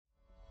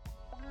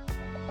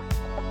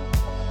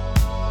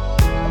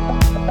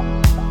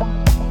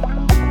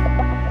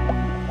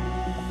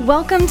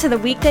Welcome to the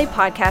Weekday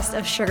podcast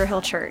of Sugar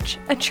Hill Church,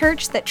 a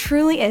church that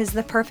truly is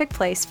the perfect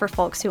place for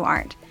folks who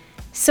aren't.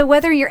 So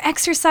whether you're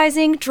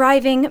exercising,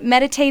 driving,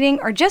 meditating,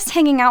 or just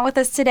hanging out with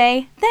us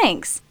today,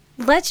 thanks.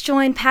 Let's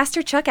join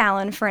Pastor Chuck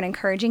Allen for an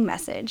encouraging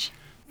message.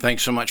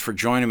 Thanks so much for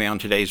joining me on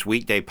today's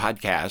Weekday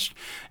podcast.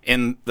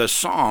 In the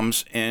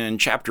Psalms, in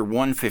chapter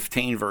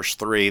 115, verse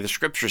 3, the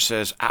scripture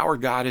says, "Our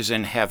God is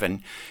in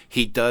heaven.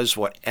 He does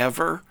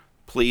whatever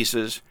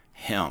pleases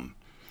him."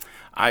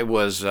 I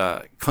was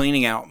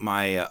cleaning out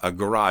my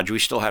garage. We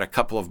still had a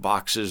couple of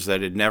boxes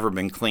that had never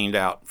been cleaned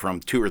out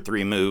from 2 or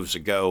 3 moves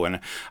ago, and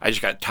I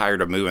just got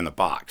tired of moving the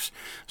box.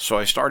 So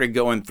I started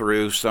going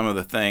through some of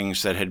the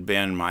things that had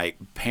been my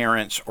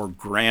parents or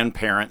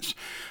grandparents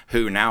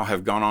who now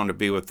have gone on to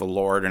be with the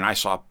Lord, and I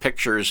saw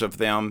pictures of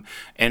them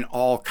in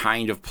all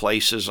kind of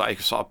places. I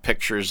saw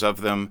pictures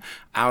of them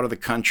out of the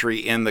country,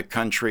 in the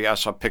country. I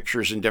saw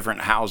pictures in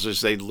different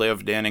houses they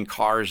lived in and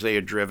cars they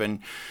had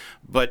driven.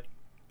 But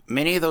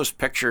many of those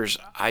pictures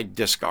I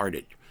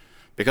discarded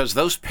because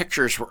those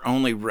pictures were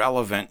only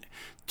relevant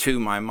to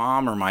my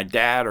mom or my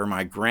dad or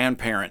my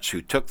grandparents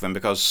who took them,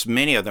 because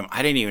many of them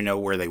I didn't even know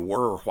where they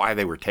were or why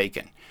they were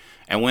taken.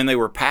 And when they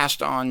were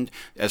passed on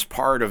as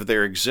part of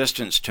their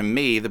existence to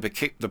me,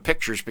 the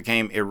pictures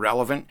became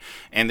irrelevant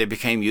and they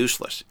became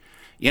useless.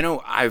 You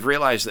know, I've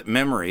realized that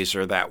memories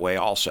are that way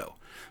also.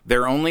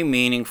 They're only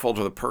meaningful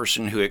to the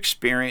person who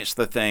experienced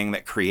the thing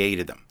that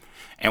created them.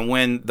 And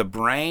when the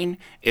brain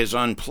is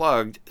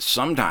unplugged,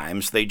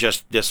 sometimes they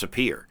just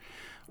disappear.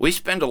 We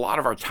spend a lot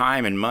of our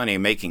time and money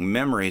making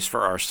memories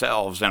for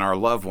ourselves and our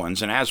loved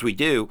ones, and as we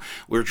do,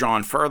 we're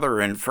drawn further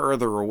and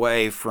further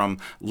away from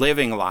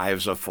living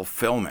lives of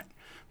fulfillment.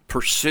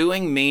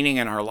 Pursuing meaning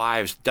in our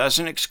lives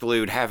doesn't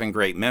exclude having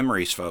great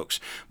memories, folks,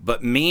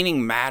 but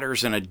meaning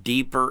matters in a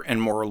deeper and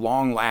more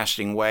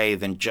long-lasting way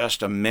than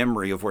just a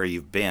memory of where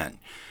you've been.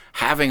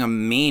 Having a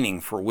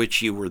meaning for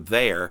which you were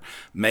there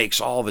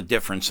makes all the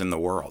difference in the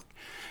world.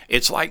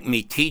 It's like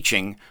me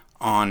teaching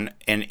on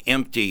an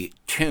empty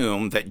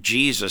tomb that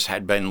Jesus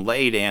had been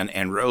laid in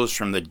and rose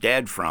from the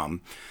dead from,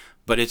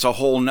 but it's a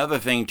whole nother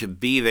thing to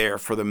be there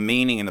for the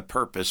meaning and the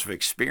purpose of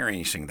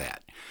experiencing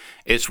that.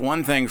 It's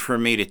one thing for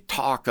me to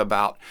talk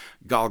about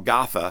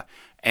Golgotha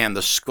and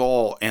the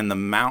skull and the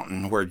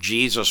mountain where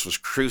Jesus was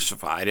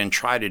crucified and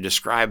try to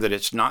describe that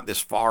it's not this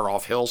far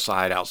off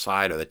hillside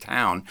outside of the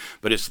town,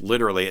 but it's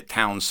literally at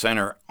town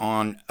center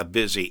on a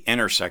busy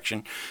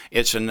intersection.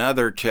 It's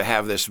another to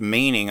have this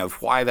meaning of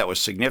why that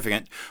was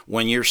significant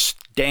when you're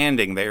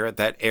standing there at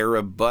that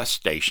Arab bus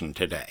station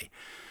today.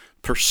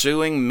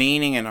 Pursuing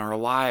meaning in our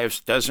lives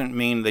doesn't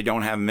mean they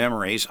don't have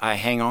memories. I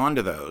hang on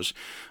to those.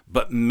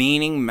 But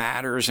meaning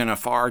matters in a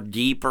far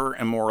deeper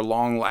and more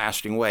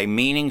long-lasting way.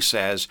 Meaning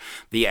says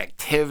the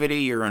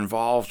activity you're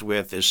involved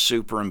with is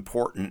super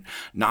important,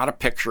 not a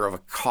picture of a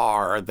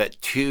car that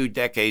 2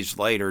 decades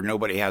later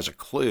nobody has a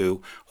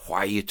clue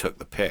why you took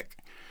the pic.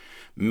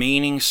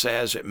 Meaning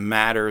says it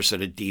matters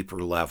at a deeper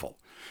level.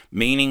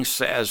 Meaning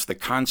says the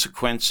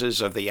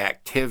consequences of the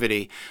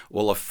activity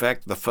will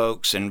affect the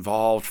folks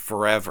involved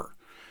forever.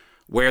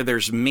 Where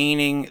there's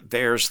meaning,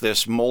 there's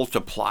this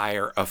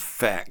multiplier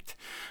effect.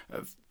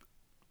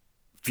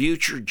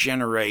 Future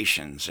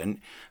generations and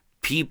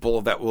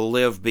people that will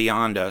live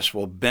beyond us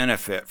will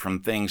benefit from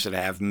things that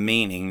have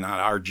meaning, not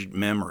our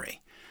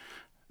memory.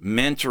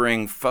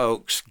 Mentoring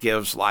folks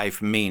gives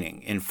life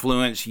meaning.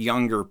 Influence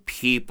younger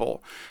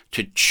people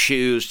to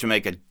choose to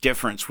make a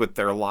difference with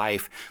their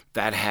life,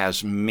 that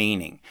has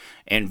meaning.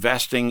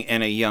 Investing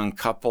in a young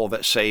couple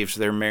that saves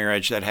their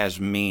marriage, that has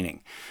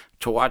meaning.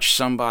 To watch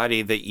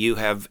somebody that you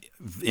have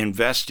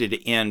invested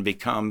in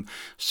become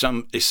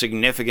a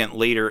significant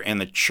leader in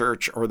the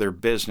church or their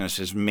business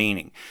is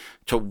meaning.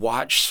 To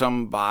watch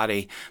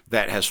somebody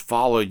that has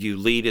followed you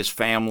lead his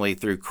family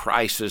through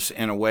crisis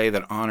in a way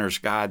that honors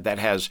God, that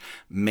has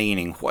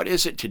meaning. What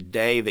is it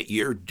today that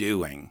you're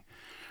doing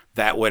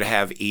that would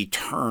have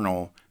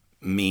eternal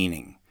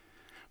meaning?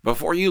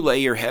 Before you lay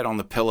your head on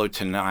the pillow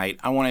tonight,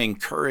 I want to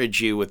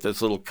encourage you with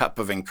this little cup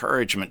of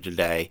encouragement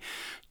today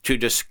to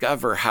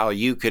discover how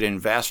you could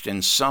invest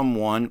in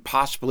someone,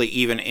 possibly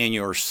even in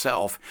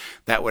yourself,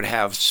 that would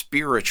have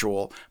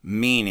spiritual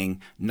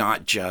meaning,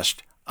 not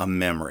just a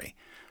memory.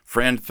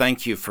 Friend,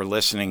 thank you for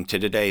listening to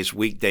today's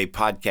Weekday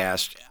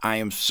podcast. I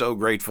am so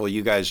grateful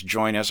you guys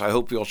join us. I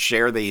hope you'll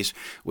share these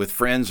with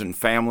friends and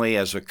family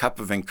as a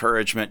cup of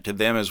encouragement to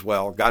them as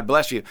well. God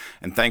bless you,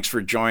 and thanks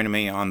for joining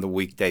me on the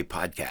Weekday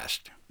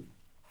podcast.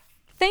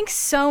 Thanks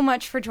so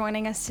much for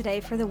joining us today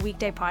for the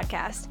Weekday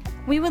podcast.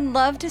 We would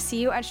love to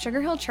see you at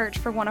Sugar Hill Church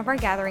for one of our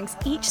gatherings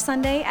each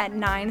Sunday at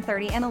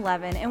 9:30 and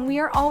 11, and we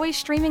are always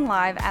streaming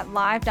live at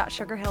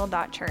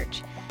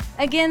live.sugarhill.church.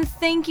 Again,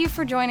 thank you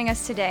for joining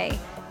us today.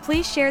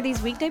 Please share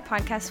these Weekday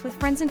podcasts with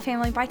friends and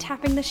family by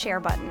tapping the share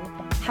button.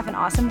 Have an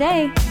awesome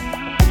day.